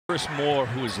Moore,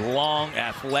 who is long,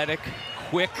 athletic,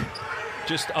 quick,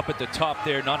 just up at the top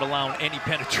there, not allowing any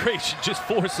penetration, just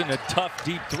forcing a tough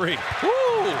deep three.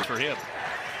 Woo! For him.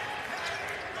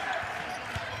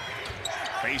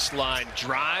 Baseline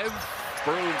drive.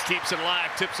 Broom keeps it alive,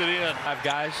 tips it in. 5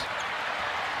 guys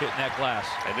hitting that glass.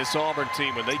 And this Auburn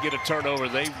team, when they get a turnover,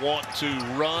 they want to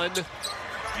run.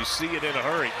 You see it in a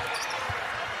hurry.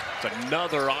 It's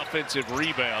another offensive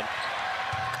rebound.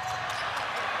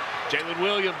 Jalen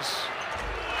Williams.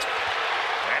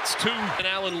 That's 2. And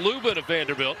Alan Lubin of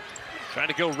Vanderbilt trying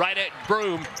to go right at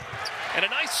Broom. And a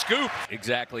nice scoop.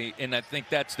 Exactly, and I think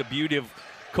that's the beauty of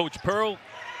Coach Pearl.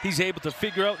 He's able to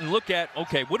figure out and look at,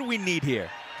 okay, what do we need here?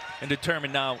 And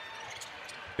determine now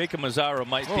Baker Mazzara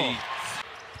might be.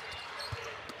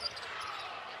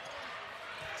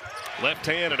 Left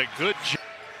hand and a good job.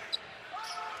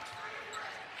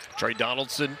 Trey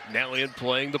Donaldson now in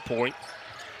playing the point.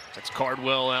 That's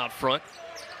Cardwell out front.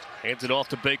 Hands it off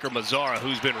to Baker Mazzara,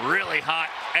 who's been really hot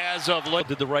as of late.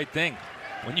 Did the right thing.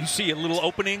 When you see a little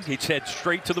opening, he's head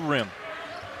straight to the rim.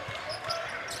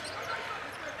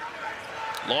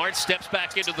 Lawrence steps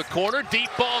back into the corner. Deep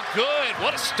ball, good.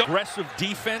 What a start. Aggressive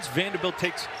defense. Vanderbilt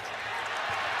takes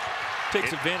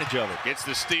advantage of it. Gets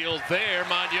the steal there.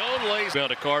 Magnon lays down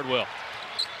to Cardwell.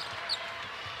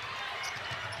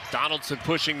 Donaldson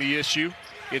pushing the issue.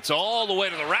 It's all the way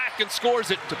to the rack and scores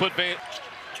it to put Van.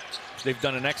 They've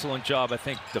done an excellent job, I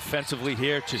think, defensively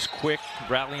here. Just quick,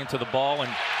 rallying to the ball.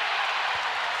 And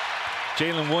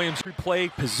Jalen Williams,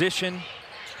 replay, position,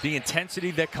 the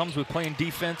intensity that comes with playing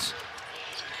defense.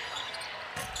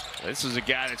 This is a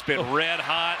guy that's been red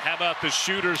hot. How about the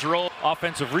shooter's roll?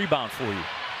 Offensive rebound for you.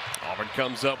 Auburn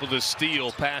comes up with a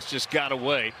steal. Pass just got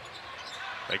away.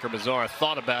 Baker Mazzara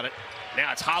thought about it.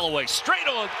 Now it's Holloway straight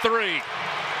on 3.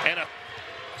 And a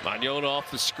Magnon off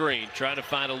the screen, trying to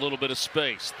find a little bit of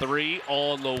space. 3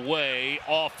 on the way,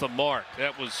 off the mark.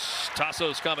 That was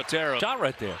Tassos Camatero. Shot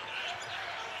right there.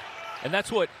 And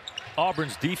that's what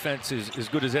Auburn's defense is as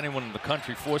good as anyone in the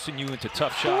country, forcing you into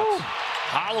tough shots. Woo.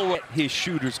 Holloway, his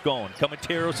shooters going.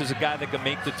 Camateros is a guy that can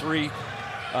make the 3.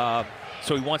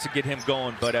 So he wants to get him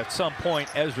going. But at some point,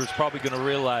 Ezra's probably going to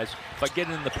realize, if I get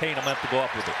it in the paint, I'm going to have to go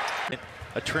up with it.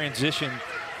 A transition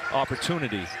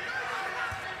opportunity.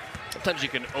 Sometimes you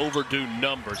can overdo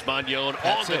numbers. Magnon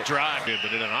on the drive,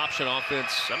 but in an option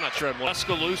offense, I'm not sure I'd want.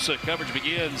 Tuscaloosa coverage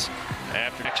begins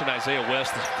after action. Isaiah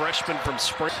West, the freshman from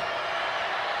Spring.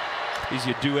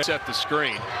 Easy to do it. Set the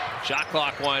screen. Shot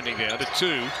clock winding down to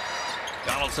 2.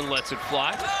 Donaldson lets it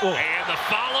fly. And the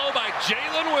follow by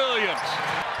Jalen Williams.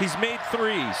 He's made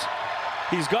 3s.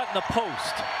 He's gotten the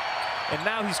post. And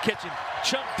now he's catching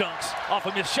chunk dunks off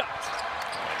of his shots.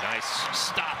 A nice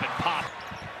stop and pop.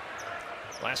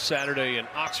 Last Saturday in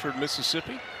Oxford,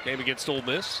 Mississippi. Game against Ole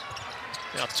Miss.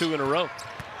 Now 2 in a row.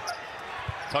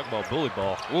 Talk about bully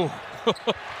ball. Ooh.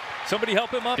 Somebody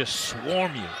help him up. Just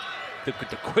swarm you. The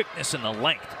quickness and the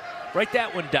length. Write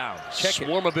that one down. Check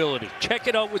Swarmability. Check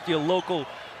it out with your local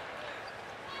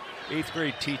 8th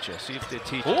grade teacher. See if they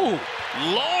teach. Ooh,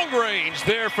 long range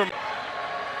there from.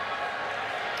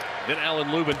 Then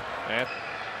Alan Lubin. In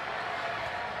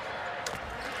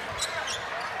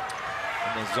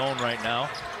the zone right now.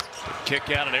 Kick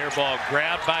out, an air ball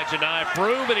grabbed by Janai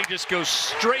Broom, and he just goes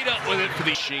straight up with it for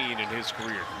the Sheen in his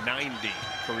career. 90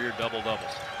 career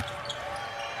double-doubles.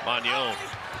 Magnon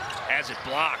has it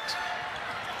blocked.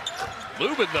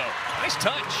 Lubin, though, nice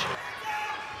touch.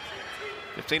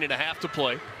 15.5 to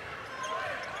play.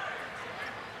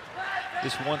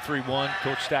 This 1-3-1,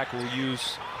 Coach Stack will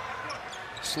use,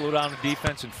 slow down the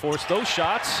defense and force those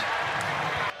shots.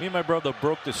 Me and my brother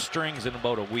broke the strings in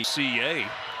about a week. CA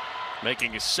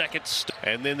making his second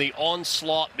and then the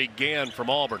onslaught began from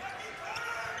Auburn.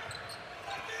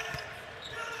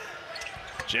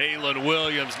 Jalen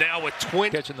Williams now with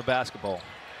 20. Catching the basketball.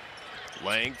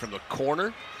 Lang from the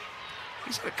corner.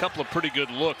 He's had a couple of pretty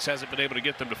good looks, hasn't been able to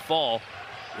get them to fall.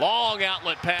 Long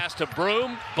outlet pass to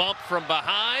Broom, bump from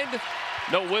behind.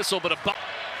 No whistle, but a bump.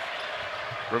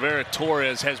 Rivera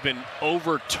Torres has been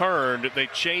overturned. They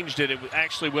changed it. It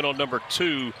actually went on number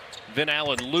 2, then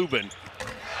Alan Lubin.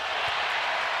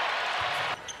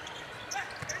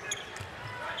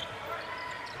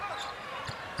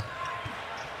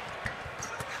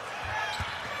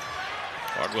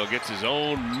 Cardwell gets his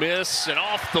own miss and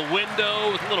off the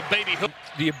window with a little baby hook.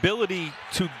 The ability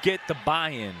to get the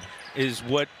buy-in is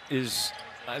what is,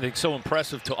 I think, so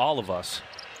impressive to all of us.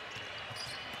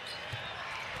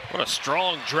 What a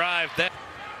strong drive that.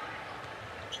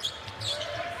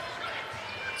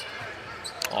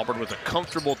 Auburn with a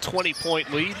comfortable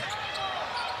 20-point lead.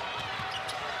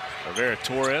 Rivera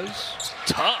Torres,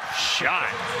 tough shot. shot.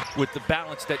 With the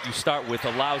balance that you start with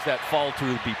allows that fall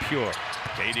through to be pure.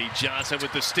 KD Johnson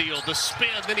with the steal, the spin,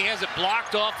 then he has it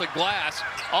blocked off the glass.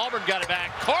 Auburn got it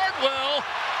back. Cardwell.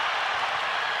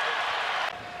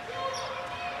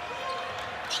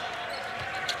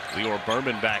 Leor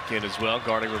Berman back in as well,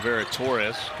 guarding Rivera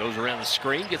Torres. Goes around the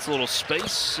screen, gets a little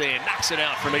space, and knocks it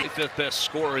out from 85th best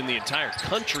scorer in the entire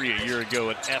country a year ago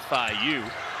at FIU.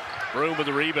 Broome with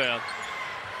the rebound.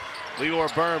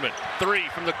 Leor Berman, three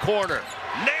from the corner.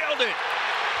 Nailed it!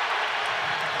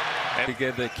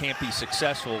 Again, they can't be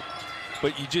successful,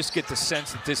 but you just get the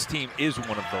sense that this team is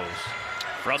one of those.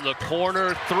 From the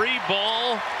corner, three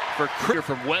ball for Critter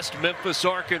from West Memphis,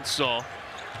 Arkansas.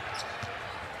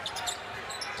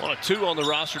 One of two on the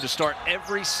roster to start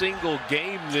every single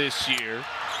game this year.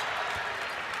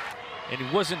 And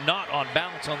he wasn't not on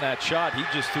balance on that shot. He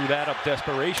just threw that up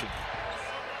desperation.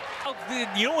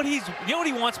 You know what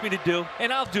he wants me to do,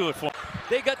 and I'll do it for him.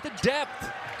 They got the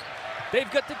depth. They've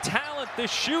got the talent, the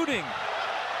shooting.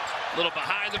 Little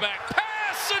behind the back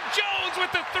pass, and Jones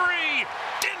with the three.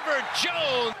 Denver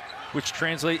Jones. Which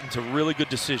translate into really good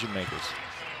decision makers.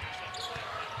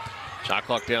 Shot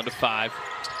clock down to 5.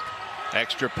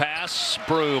 Extra pass,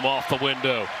 Broome off the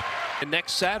window. And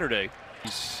next Saturday,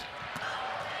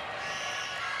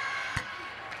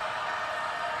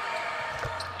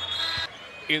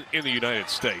 in the United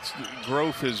States,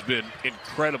 growth has been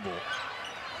incredible.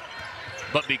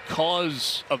 But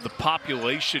because of the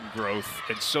population growth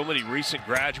and so many recent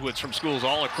graduates from schools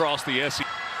all across the SEC.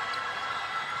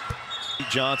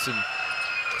 Johnson.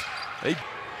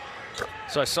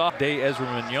 So I saw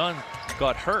Ezra Mignon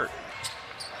got hurt.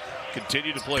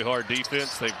 Continue to play hard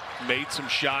defense. They've made some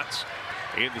shots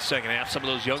in the second half. Some of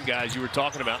those young guys you were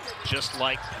talking about, just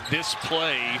like this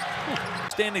play.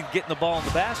 Standing, getting the ball in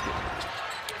the basket.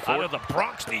 Out of the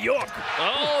Bronx, New York.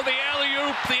 Oh, the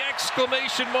alley-oop, the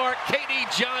exclamation mark.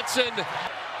 KD Johnson.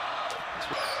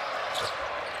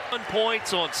 1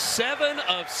 points on 7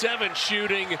 of 7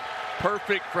 shooting.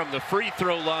 Perfect from the free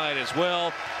throw line as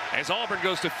well. As Auburn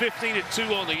goes to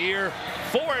 15-2 on the year,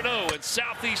 4-0 in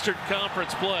Southeastern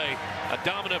Conference play. A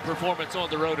dominant performance on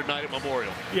the road tonight at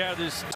Memorial. Yeah, there's